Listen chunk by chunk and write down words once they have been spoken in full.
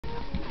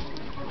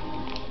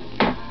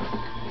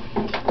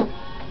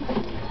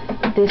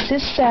This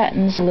is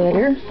Satin's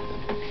litter.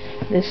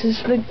 This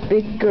is the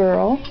big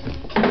girl.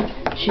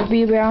 She'd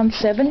be around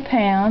 7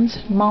 pounds.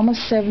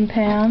 Mama's 7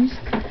 pounds.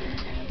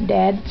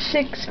 Dad's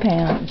 6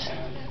 pounds.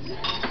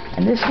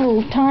 And this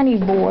little tiny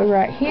boy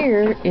right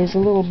here is a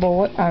little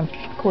boy. Of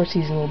course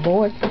he's a little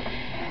boy.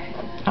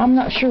 I'm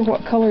not sure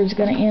what color he's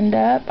going to end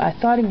up. I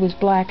thought he was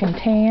black and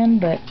tan,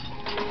 but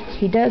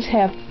he does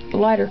have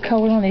lighter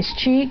color on his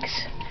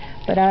cheeks.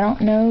 But I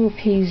don't know if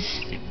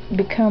he's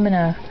becoming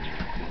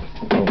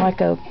like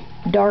a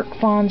dark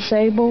fawn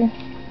sable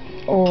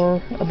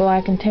or a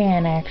black and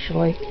tan.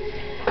 Actually,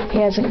 he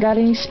hasn't got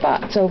any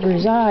spots over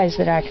his eyes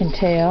that I can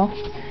tell,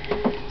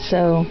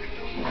 so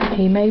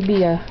he may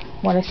be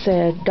what I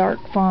said, dark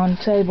fawn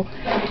sable.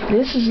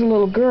 This is a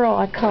little girl.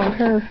 I call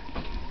her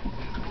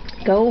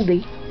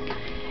Goldie,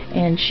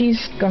 and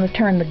she's going to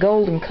turn the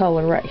golden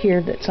color right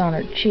here that's on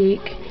her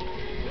cheek.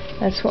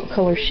 That's what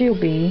color she'll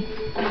be.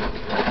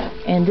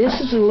 And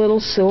this is a little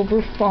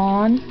silver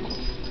fawn.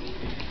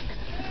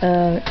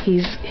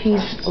 He's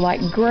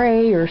like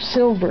gray or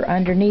silver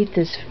underneath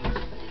his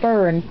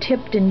fur and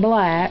tipped in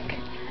black.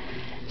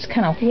 It's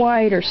kind of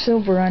white or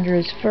silver under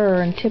his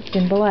fur and tipped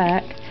in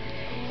black.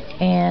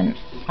 And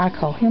I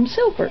call him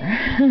Silver.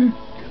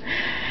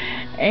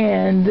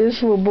 And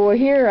this little boy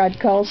here I'd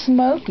call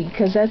Smoky,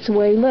 because that's the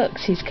way he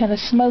looks. He's kind of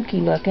smoky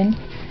looking.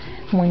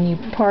 When you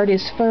part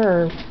his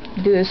fur,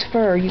 do his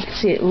fur, you can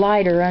see it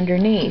lighter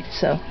underneath.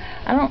 So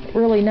I don't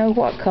really know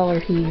what color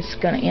he's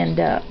going to end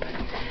up.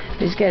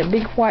 He's got a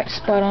big white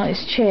spot on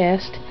his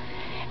chest.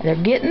 And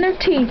they're getting their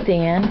teeth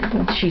in.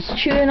 And she's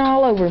chewing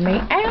all over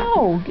me.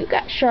 Ow! You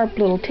got sharp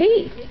little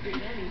teeth.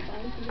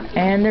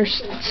 And they're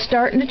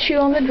starting to chew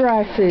on the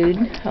dry food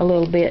a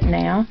little bit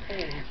now.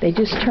 They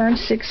just turned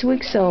 6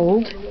 weeks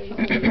old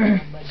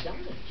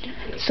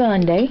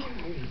Sunday,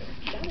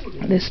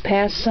 this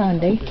past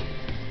Sunday.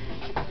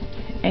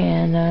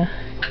 And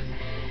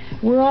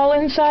we're all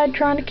inside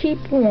trying to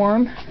keep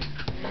warm.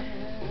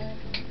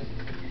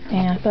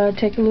 And I thought I'd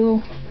take a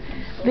little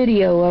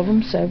video of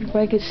them so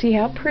everybody could see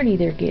how pretty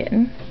they're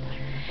getting.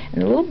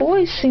 And the little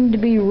boys seem to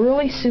be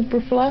really super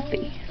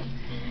fluffy.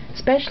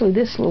 Especially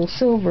this little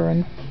silver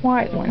and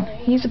white one.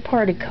 He's a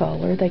party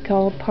color. They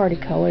call it party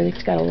color.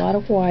 It's got a lot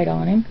of white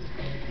on him.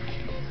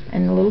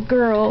 And the little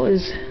girl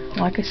is,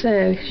 like I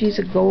said, she's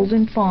a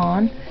golden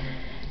fawn.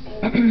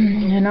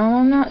 And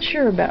I'm not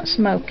sure about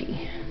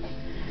Smoky.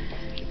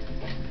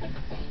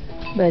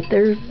 But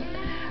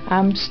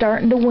I'm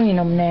starting to wean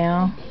them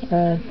now.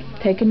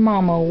 Taking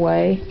Mama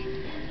away.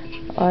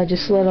 I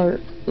just let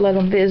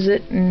them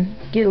visit and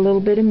get a little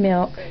bit of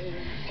milk.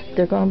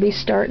 They're going to be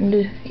starting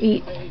to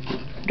eat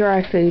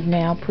dry food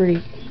now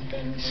pretty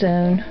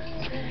soon,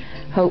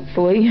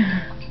 hopefully.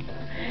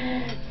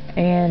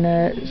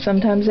 And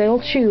sometimes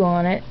they'll chew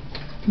on it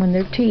when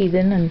they're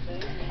teething and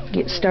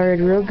get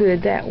started real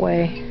good that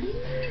way.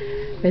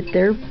 But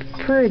they're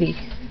pretty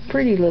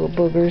little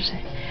boogers.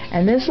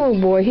 And this little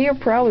boy here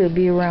probably will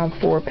be around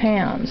 4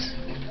 pounds.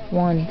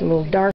 One little dark